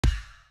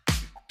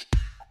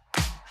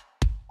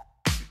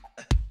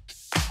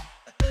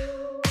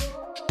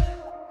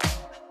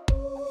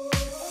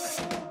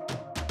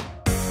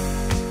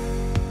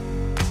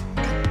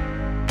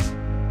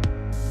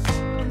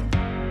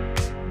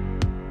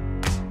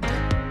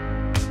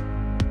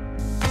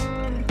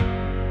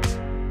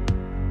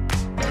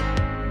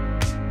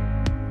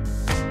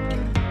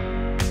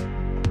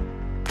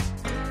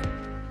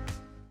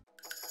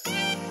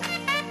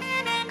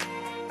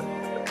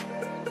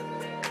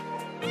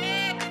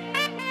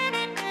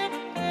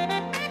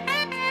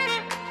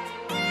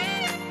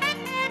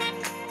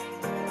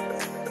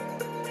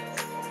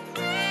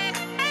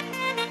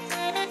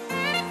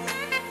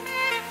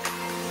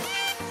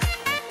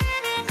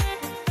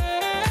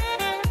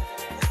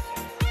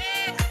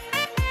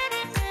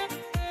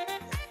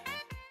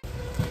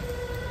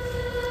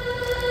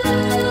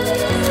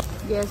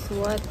guess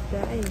what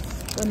guys?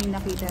 Kung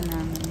nakita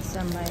namin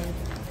sa may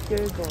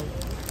Burgos.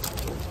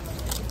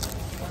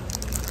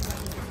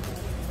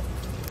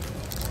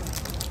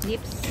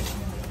 Lips.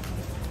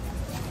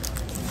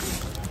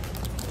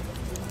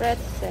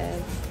 Pretzel.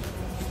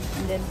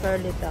 And then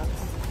pearly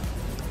tops.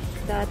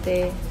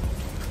 Dati,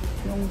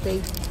 nung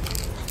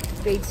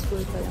grade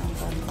school pa lang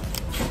kami.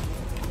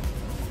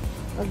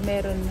 Pag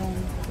meron nung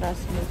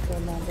classmate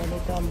ko na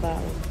ganito ang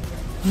baon.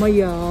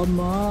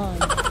 Mayaman!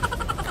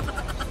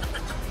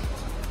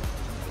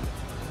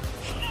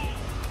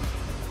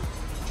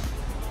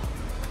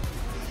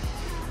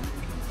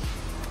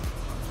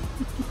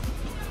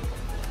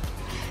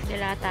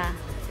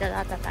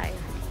 Delata tayo.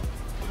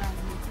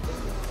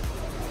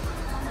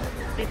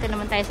 Dito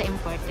naman tayo sa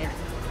imported.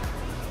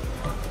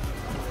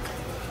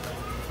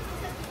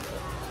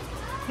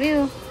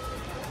 View.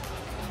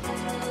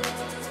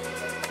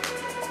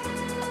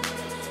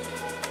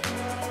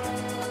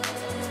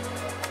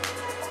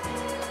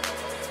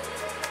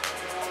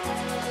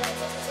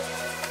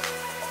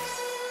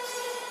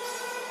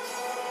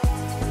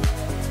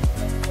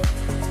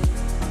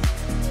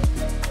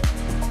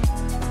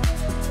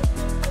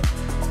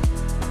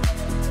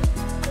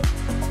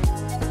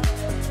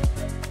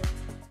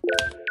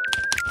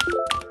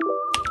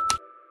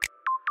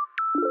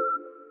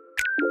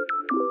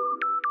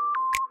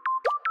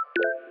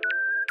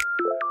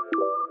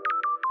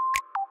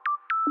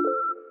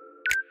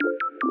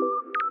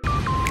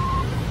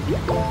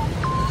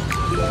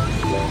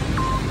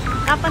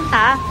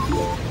 Kapanta?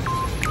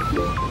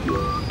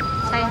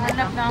 Tayo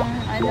hanap ng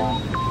ano?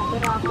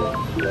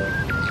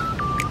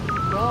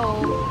 Bro.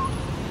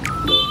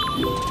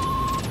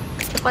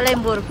 Ito pala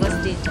yung Burgos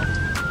dito.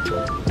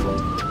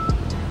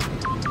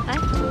 Ay?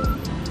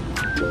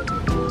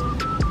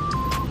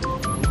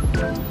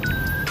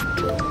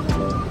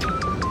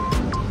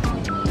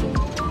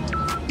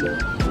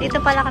 Dito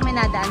pala kami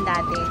nadaan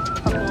dati.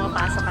 Pag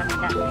pumapasok kami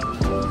dati.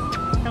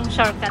 Itong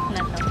shortcut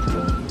na to.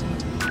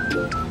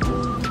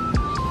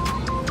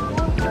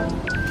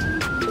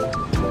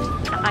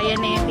 Ayan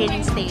na yung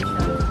filling station.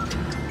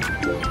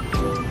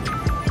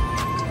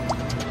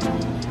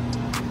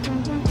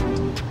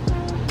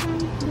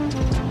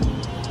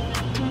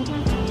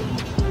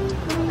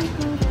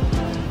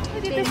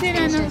 Dito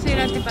sila nung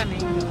sila si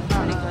Pamelo.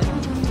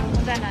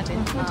 Punta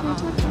natin. Oo.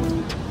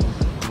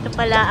 Ito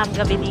pala ang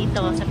gabi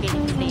dito sa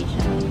filling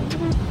station.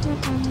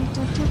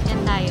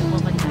 Yan tayo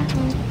pupunta.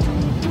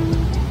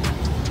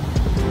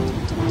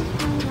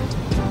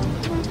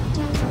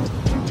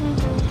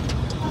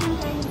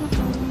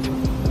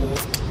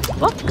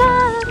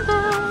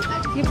 Wakanda!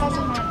 Yung pa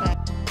sa mata.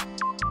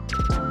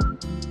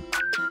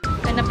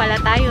 Ito na pala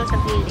tayo sa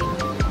feeling.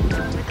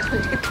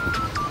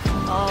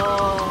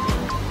 Oh.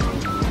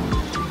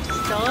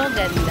 So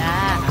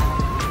ganda.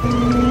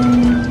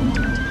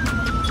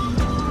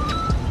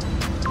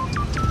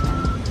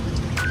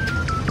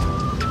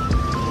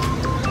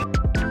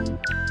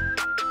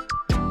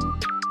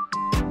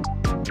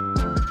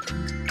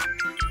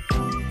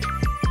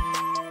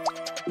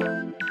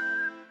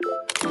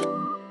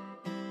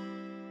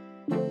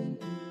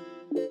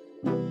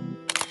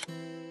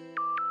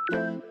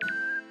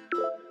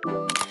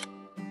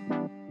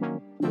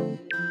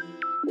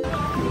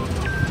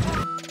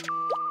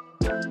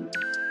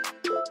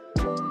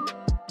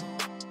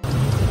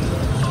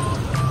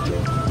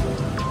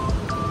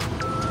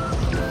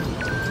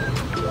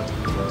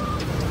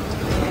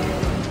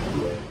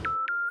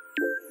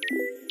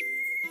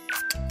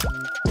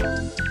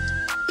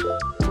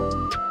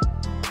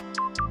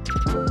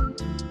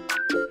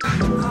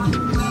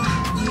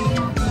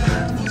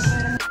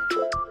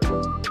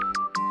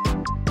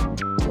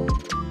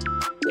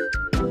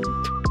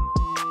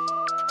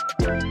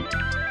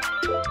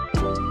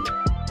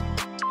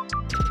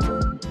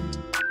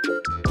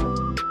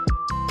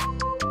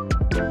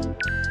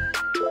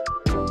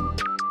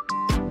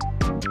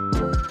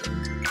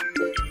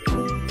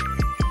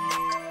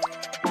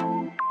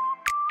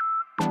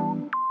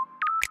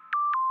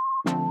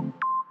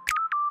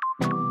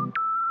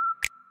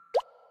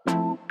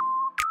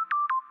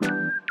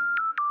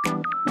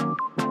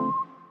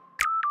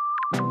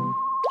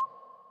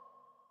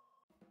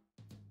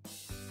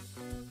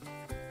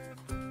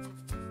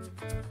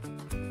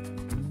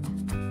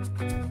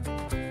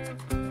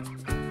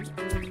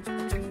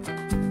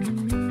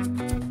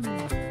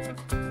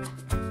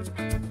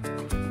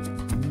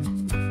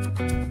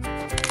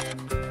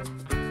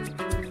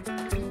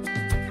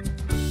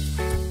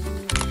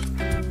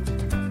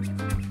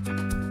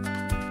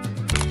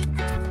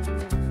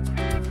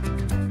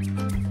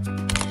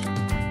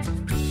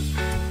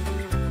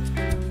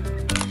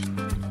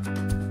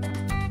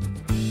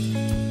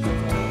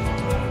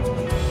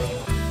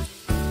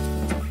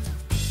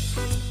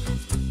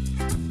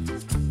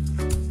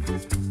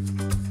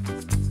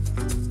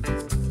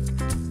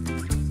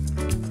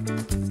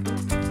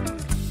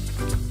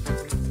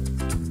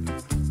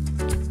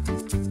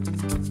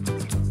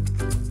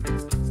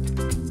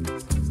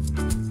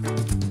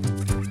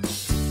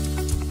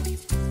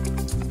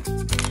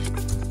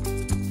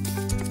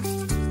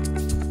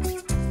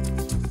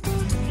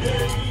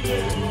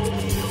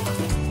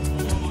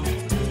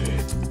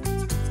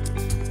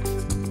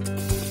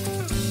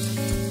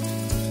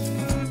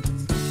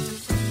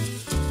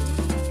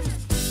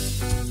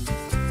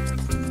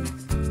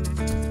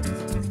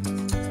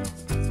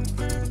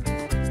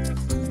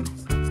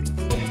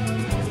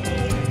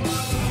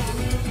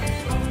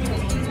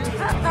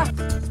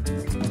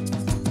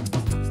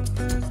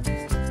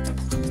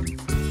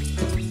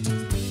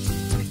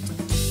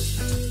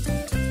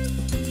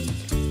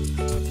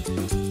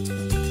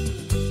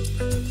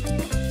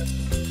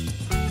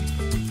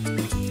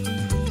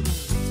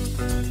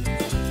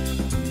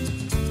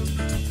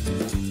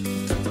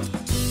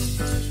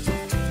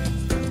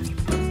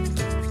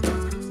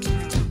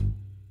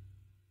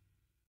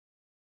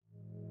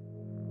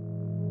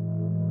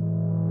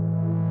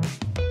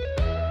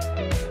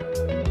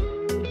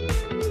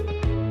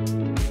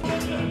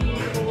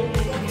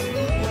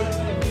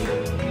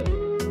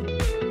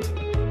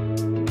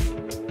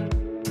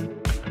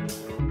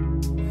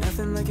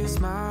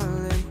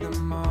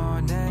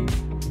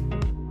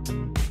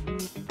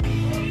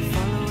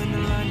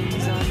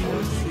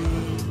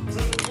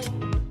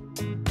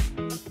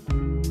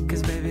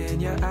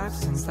 your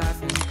absence,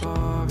 life is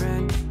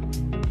boring,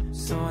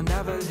 so I'll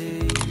never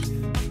leave.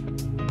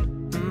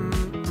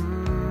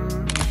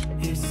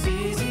 It's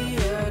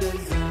easier to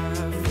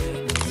love when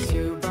it's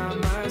you by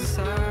my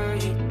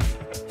side,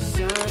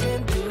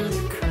 shining through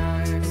the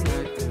cracks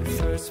like the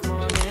first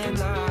morning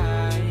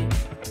light,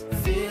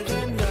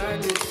 feeling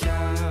like a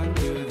child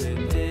through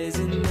the days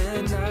and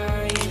the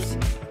nights,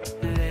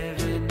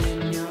 living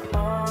in your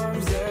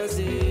arms as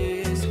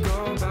years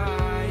go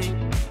by.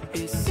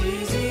 It's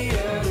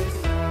easier to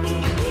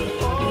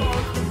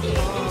love,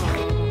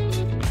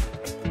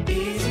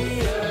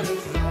 easier to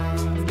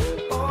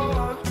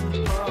love,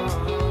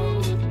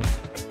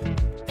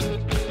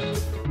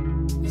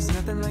 There's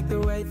nothing like the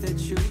way that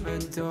you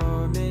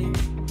adore me.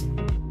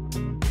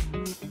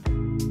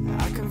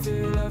 I can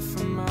feel love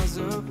from miles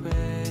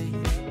away.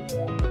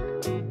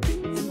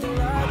 And the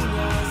light in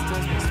your eyes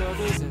tells me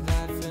stories of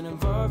life in a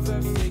more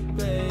perfect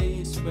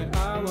place where I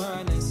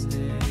wanna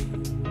stay.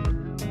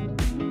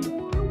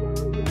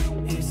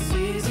 It's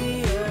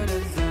easier to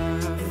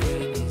love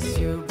when it's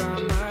you by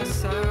my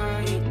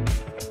side,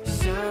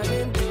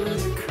 shining through the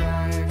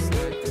cracks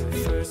like the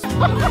first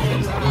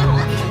morning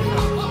light,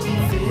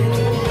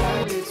 feeling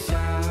like a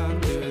child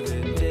through the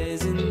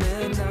days and the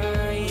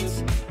nights,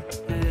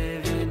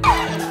 living in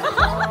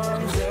your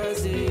arms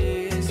as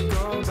years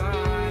go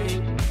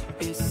by.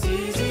 It's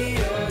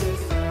easier to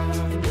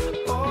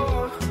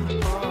love,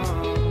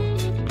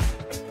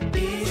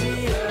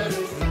 easier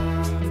to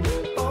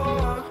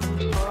love,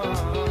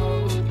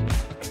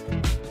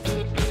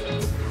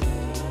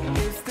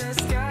 If the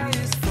sky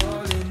is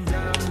falling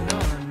down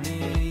on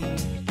me,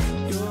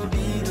 you'll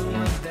be the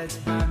one that's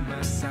by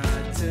my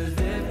side to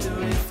lift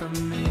away from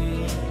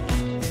me.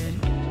 And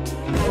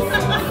if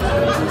I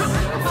fall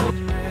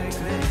seven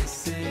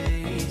reckless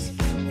days,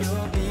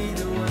 you'll be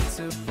the one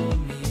to pull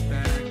me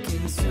back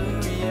into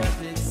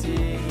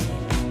reality.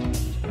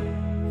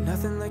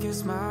 Nothing like your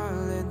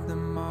smile in the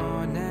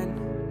morning,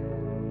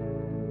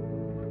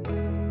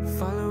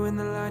 following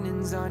the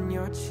linings on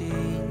your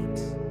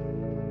cheeks.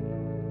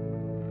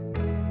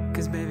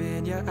 'Cause baby,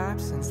 in your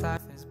absence,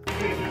 life is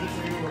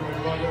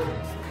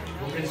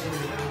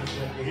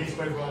He's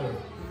my brother.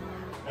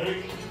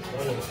 Eric,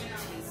 brother.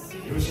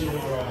 You see your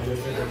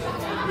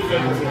favorite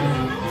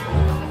song.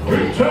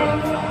 Return.